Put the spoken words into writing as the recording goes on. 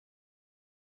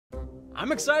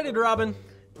I'm excited, Robin.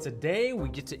 Today we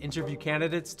get to interview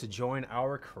candidates to join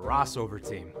our CrossOver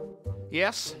team.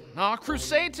 Yes, our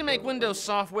crusade to make Windows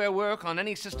software work on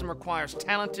any system requires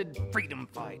talented freedom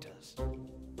fighters.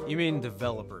 You mean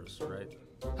developers, right?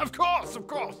 Of course, of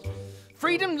course.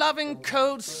 Freedom-loving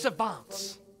code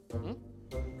savants.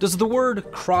 Does the word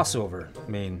crossover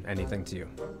mean anything to you?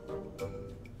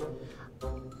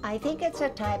 I think it's a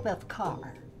type of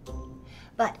car.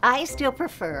 But I still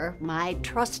prefer my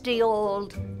trusty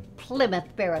old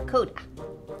Plymouth Barracuda.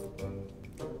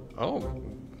 Oh,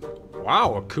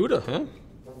 wow, a CUDA, huh?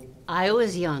 I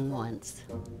was young once.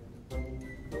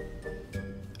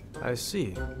 I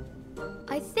see.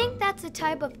 I think that's a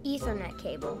type of Ethernet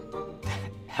cable.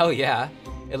 Hell yeah.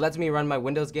 It lets me run my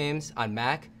Windows games on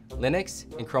Mac, Linux,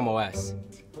 and Chrome OS.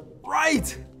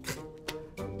 Right!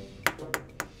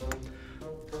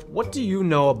 What do you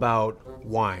know about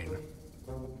wine?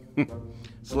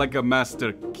 It's like a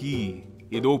master key.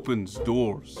 It opens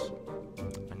doors.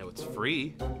 I know it's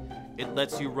free. It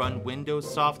lets you run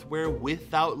Windows software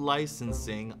without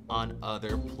licensing on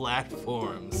other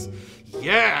platforms.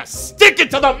 Yeah, stick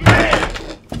it to the man!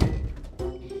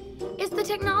 It's the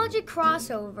technology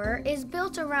CrossOver is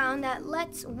built around that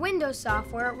lets Windows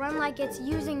software run like it's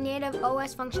using native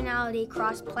OS functionality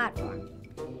cross-platform.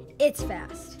 It's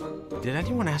fast. Did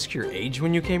anyone ask your age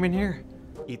when you came in here?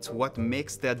 It's what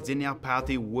makes that dinner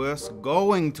party worth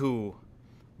going to.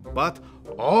 But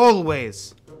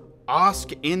always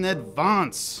ask in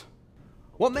advance.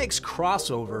 What makes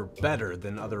CrossOver better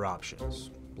than other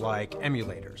options, like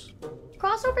emulators?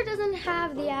 CrossOver doesn't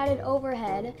have the added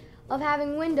overhead of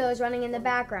having Windows running in the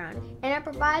background, and it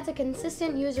provides a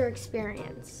consistent user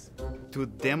experience. To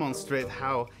demonstrate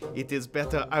how it is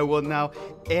better, I will now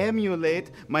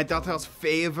emulate my daughter's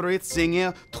favorite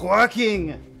singer,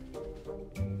 twerking.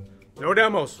 No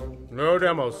demos. No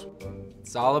demos.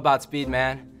 It's all about speed,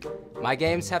 man. My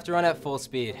games have to run at full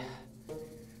speed.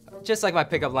 Just like my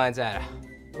pickup lines at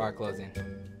bar closing.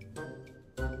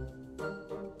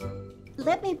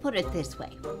 Let me put it this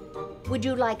way. Would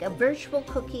you like a virtual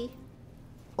cookie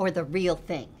or the real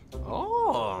thing?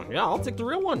 Oh, yeah, I'll take the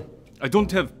real one. I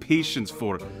don't have patience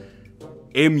for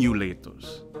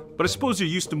emulators. But I suppose you're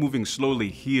used to moving slowly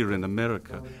here in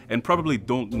America and probably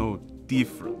don't know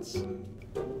difference.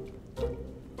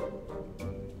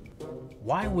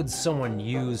 Why would someone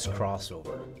use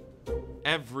CrossOver?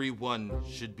 Everyone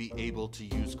should be able to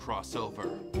use CrossOver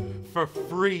for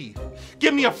free.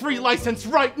 Give me a free license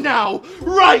right now!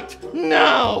 Right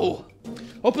now!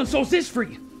 Open source is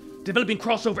free. Developing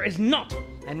CrossOver is not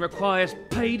and requires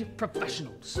paid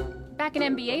professionals. Back in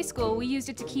MBA school, we used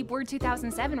it to keep Word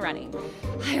 2007 running.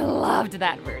 I loved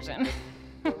that version.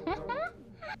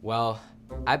 Well,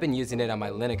 I've been using it on my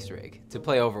Linux rig to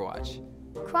play Overwatch.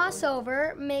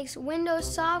 CrossOver makes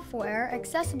Windows software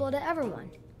accessible to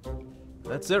everyone.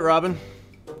 That's it, Robin.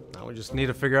 Now we just need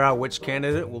to figure out which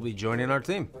candidate will be joining our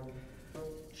team.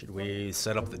 Should we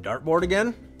set up the dartboard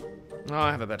again? Oh,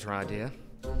 I have a better idea.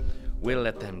 We'll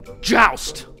let them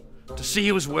joust to see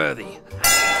who's worthy.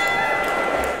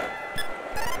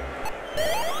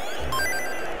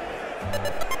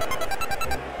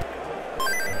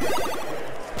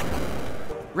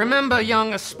 Remember,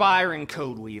 young aspiring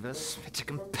CodeWeavers, it's a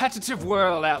competitive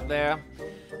world out there,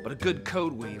 but a good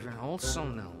CodeWeaver also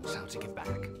knows how to give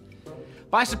back.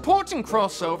 By supporting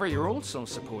CrossOver, you're also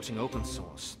supporting open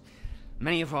source.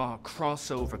 Many of our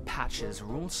CrossOver patches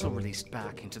are also released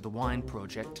back into the Wine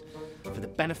project for the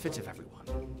benefit of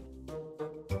everyone.